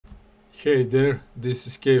Hey there, this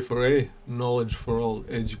is K4A, Knowledge for All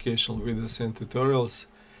educational videos and tutorials.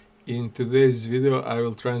 In today's video I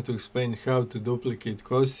will try to explain how to duplicate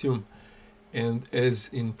costume, and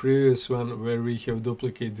as in previous one where we have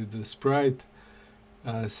duplicated the sprite,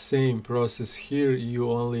 same process here.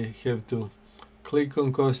 You only have to click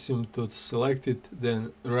on costume to select it,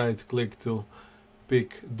 then right click to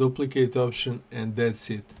pick duplicate option, and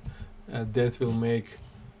that's it. That will make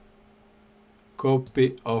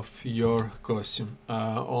copy of your costume.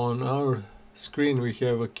 On our screen we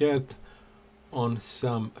have a cat on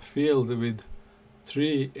some field with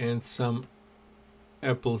tree and some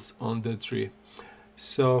apples on the tree.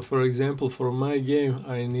 So for example, for my game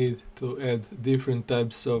I need to add different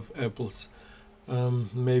types of apples,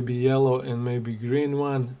 maybe yellow and maybe green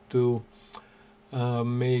one, to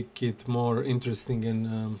make it more interesting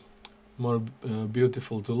and more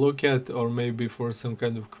beautiful to look at, or maybe for some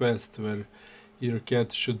kind of quest where your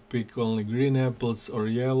cat should pick only green apples or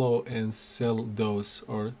yellow and sell those,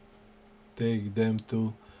 or take them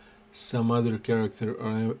to some other character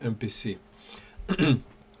or NPC.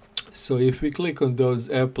 So if we click on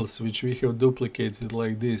those apples which we have duplicated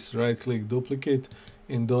like this, right click duplicate,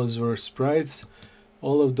 and those were sprites,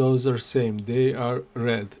 all of those are same, they are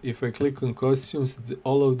red. If I click on costumes,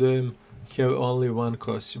 all of them have only one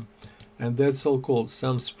costume, and that's all cool.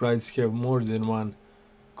 Some sprites have more than one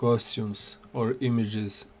costumes or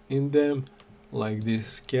images in them, like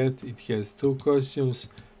this cat, it has two costumes,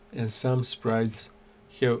 and some sprites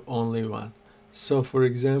have only one. So for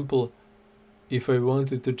example, if I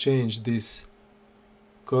wanted to change this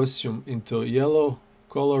costume into yellow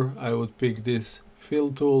color, I would pick this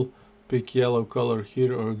fill tool, pick yellow color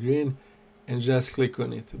here or green, and just click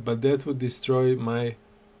on it. But that would destroy my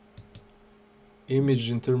image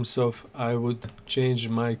in terms of I would change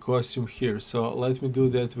my costume here. So let me do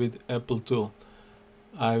that with apple tool.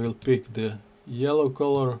 I will pick the yellow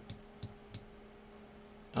color,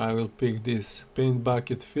 I will pick this paint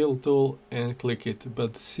bucket fill tool and click it.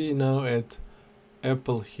 But see now at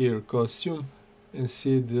apple here costume, and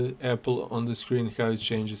see the apple on the screen how it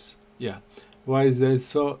changes. Yeah, why is that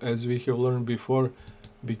so? As we have learned before,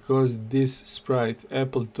 because this sprite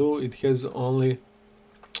apple 2, it has only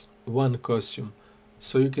one costume.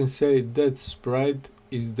 So you can say that sprite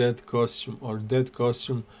is that costume, or that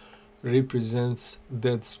costume represents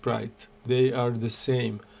that sprite. They are the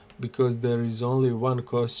same because there is only one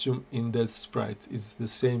costume in that sprite. It's the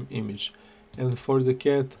same image. And for the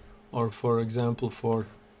cat, or for example for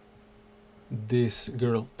this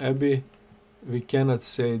girl Abby, we cannot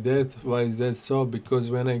say that. Why is that so? Because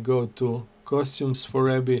when I go to costumes for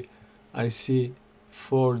Abby, I see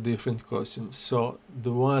 4 different costumes. So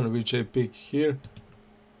the one which I pick here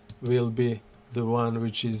will be the one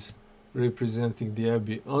which is representing the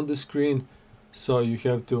Abby on the screen. So you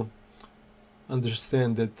have to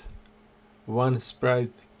understand that one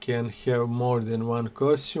sprite can have more than one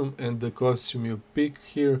costume, and the costume you pick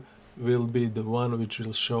here will be the one which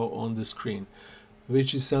will show on the screen,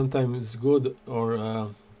 which is sometimes good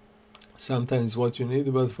or sometimes what you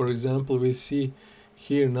need. But for example, we see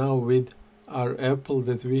here now with our apple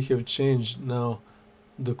that we have changed now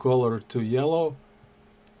the color to yellow,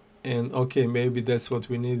 and okay, maybe that's what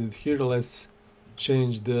we needed here. Let's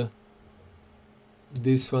change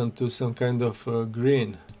this one to some kind of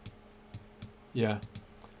green. Yeah,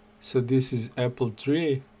 so this is apple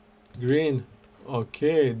tree green.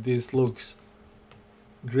 Okay, this looks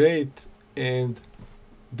great, and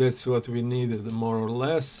that's what we needed more or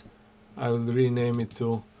less. I will rename it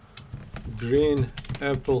to green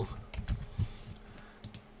apple,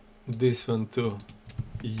 this one to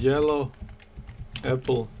yellow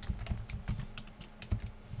apple,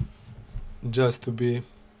 just to be,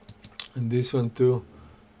 and this one to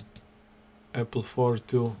apple 4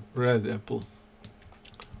 to red apple.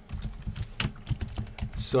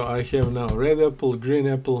 So I have now red apple, green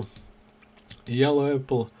apple, yellow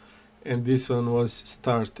apple, and this one was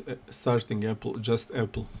starting apple, just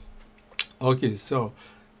apple. Okay, so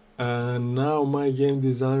now my game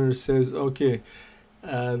designer says, okay,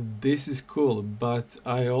 this is cool, but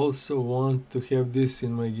I also want to have this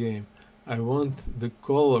in my game. I want the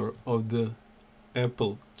color of the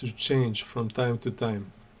apple to change from time to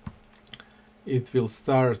time. It will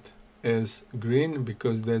start as green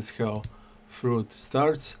because that's how fruit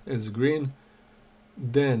starts, as green.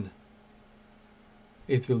 Then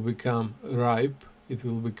it will become ripe, it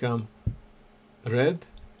will become red,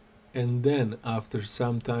 and then after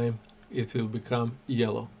some time it will become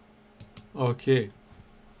yellow. Okay,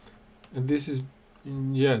 and this is,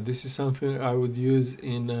 yeah, this is something I would use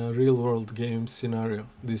in a real world game scenario.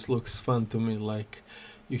 This looks fun to me, like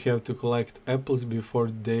you have to collect apples before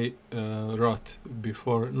they rot,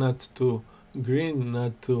 before not to green,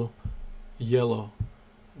 not to yellow,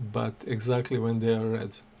 but exactly when they are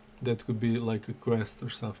red. That could be like a quest or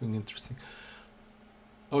something interesting.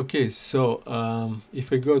 Okay, so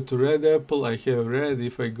if I go to red apple, I have red.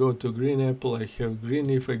 If I go to green apple, I have green.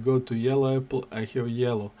 If I go to yellow apple, I have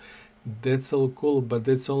yellow. That's all cool, but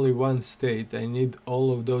that's only one state. I need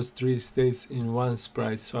all of those three states in one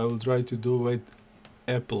sprite, so I will try to do with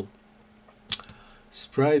apple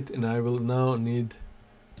sprite, and I will now need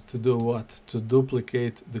to do what? To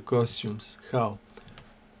duplicate the costumes. How?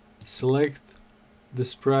 Select the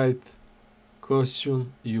sprite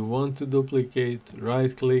costume you want to duplicate,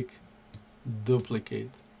 right click,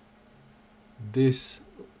 duplicate. This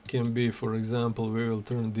can be, for example, we will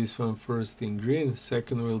turn this one first in green,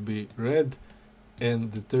 second will be red,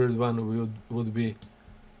 and the third one would be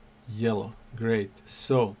yellow. Great.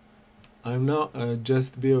 So I'm now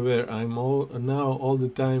just be aware, I'm now all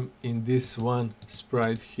the time in this one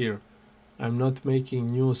sprite here. I'm not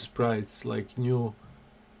making new sprites, like new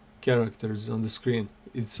characters on the screen.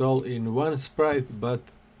 It's all in one sprite but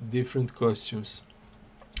different costumes.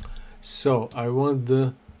 So I want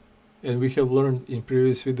and we have learned in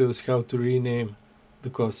previous videos how to rename the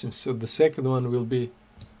costumes. So the second one will be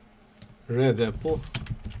red apple.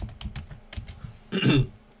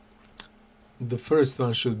 The first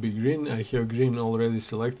one should be green. I have green already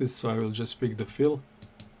selected, so I will just pick the fill.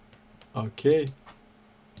 Okay.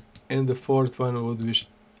 And the fourth one would be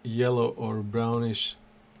yellow or brownish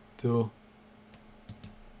to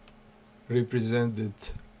represent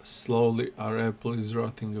that slowly our apple is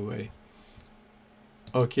rotting away.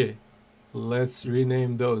 Okay, let's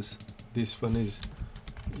rename those. This one is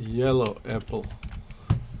yellow apple.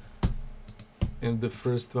 And the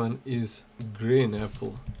first one is green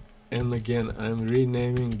apple. And again, I'm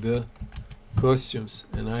renaming the costumes,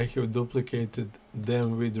 and I have duplicated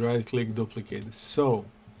them with right click duplicate. So,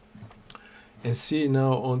 and see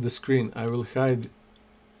now on the screen, I will hide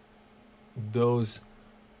those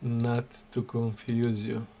not to confuse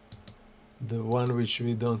you, the one which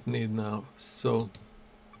we don't need now. So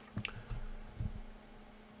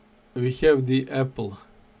we have the apple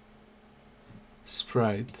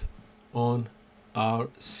sprite on our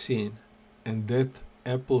scene, and that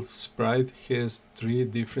apple sprite has three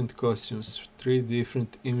different costumes, three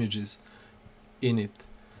different images in it.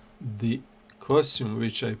 The costume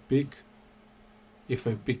which I pick, if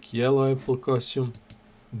I pick yellow apple costume,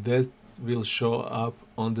 that will show up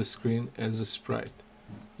on the screen as a sprite.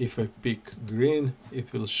 If I pick green,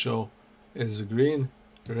 it will show as a green,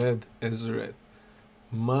 red as a red.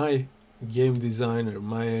 My game designer,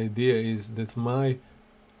 my idea is that my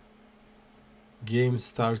game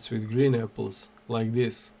starts with green apples like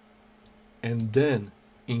this, and then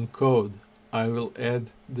in code I will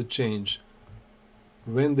add the change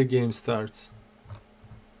when the game starts.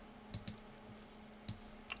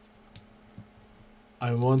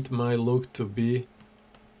 I want my look to be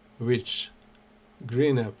which?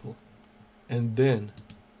 Green apple. And then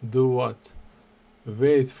do what?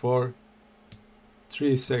 Wait for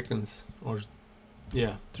 3 seconds, or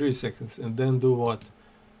yeah, 3 seconds, and then do what?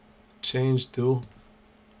 Change to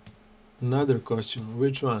another costume.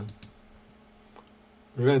 Which one?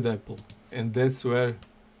 Red apple. And that's where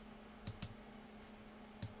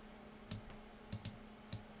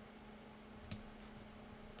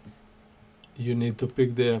you need to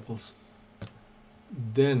pick the apples.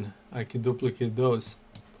 Then I can duplicate those.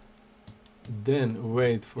 Then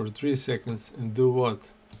wait for 3 seconds and do what?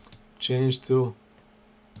 Change to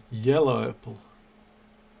yellow apple.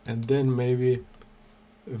 And then maybe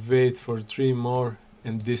wait for 3 more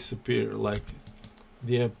and disappear, like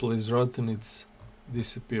the apple is rotten, it's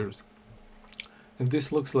disappeared. And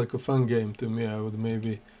this looks like a fun game to me. I would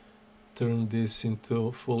maybe turn this into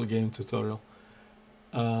a full game tutorial.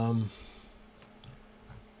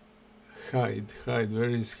 Hide, where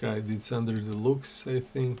is hide? It's under the looks, I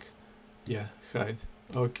think. Yeah, hide.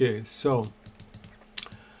 Okay, so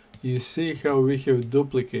you see how we have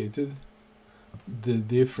duplicated the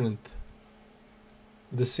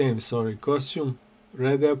same costume,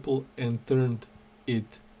 red apple, and turned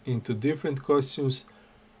it into different costumes,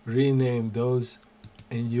 rename those,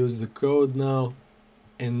 and use the code now.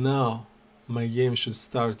 And now my game should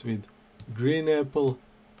start with green apple,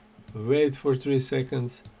 wait for 3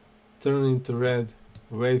 seconds, turn into red,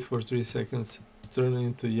 wait for 3 seconds, turn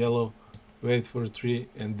into yellow, wait for 3,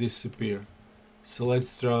 and disappear. So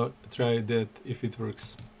let's try that if it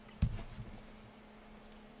works.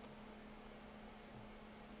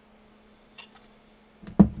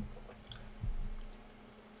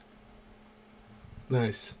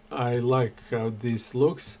 Nice. I like how this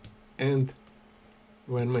looks, and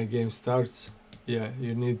when my game starts, yeah,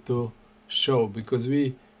 you need to show, because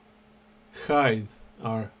we hide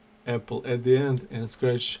our apple at the end and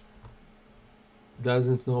Scratch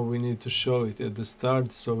doesn't know we need to show it at the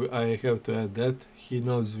start, so I have to add that. He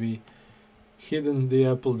knows we hidden the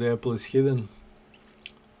apple is hidden,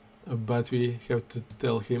 but we have to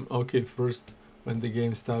tell him, okay, first when the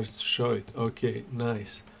game starts, show it. Okay,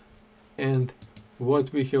 nice. And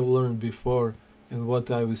what we have learned before, and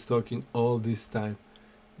what I was talking all this time,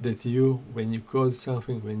 that you, when you code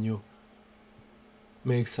something, when you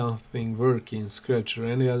make something work in Scratch or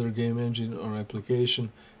any other game engine or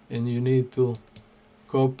application, and you need to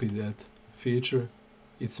copy that feature,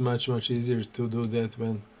 it's much easier to do that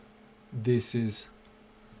when this is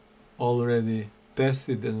already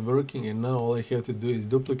tested and working, and now all I have to do is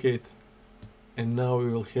duplicate, and now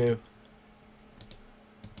we will have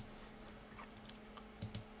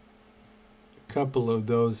a couple of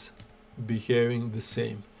those behaving the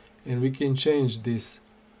same, and we can change this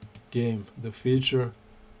game, the feature.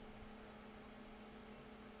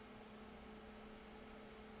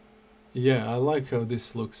 Yeah, I like how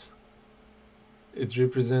this looks. It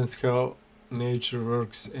represents how nature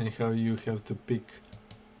works and how you have to pick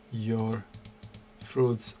your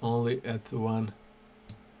fruits only at one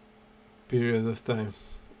period of time.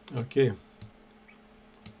 Okay,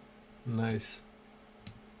 nice.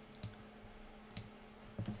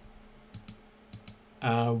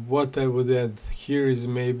 What I would add here is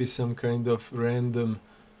maybe some kind of random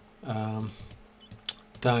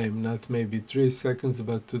time, not maybe 3 seconds,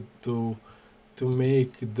 but to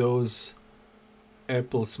make those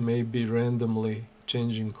apples maybe randomly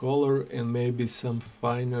changing color, and maybe some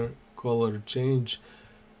finer color change.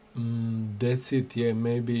 That's it. Yeah,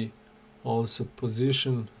 maybe also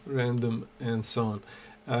position random and so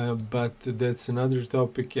on, but that's another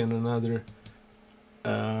topic and another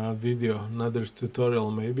video, another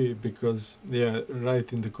tutorial maybe, because yeah,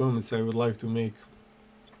 write in the comments. I would like to make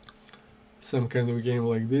some kind of game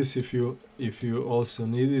like this if you also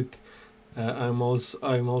need it. I'm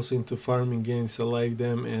also into farming games. I like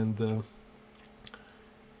them, and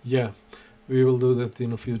yeah, we will do that in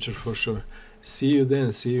the future for sure. See you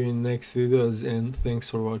then, see you in next videos, and thanks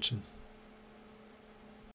for watching.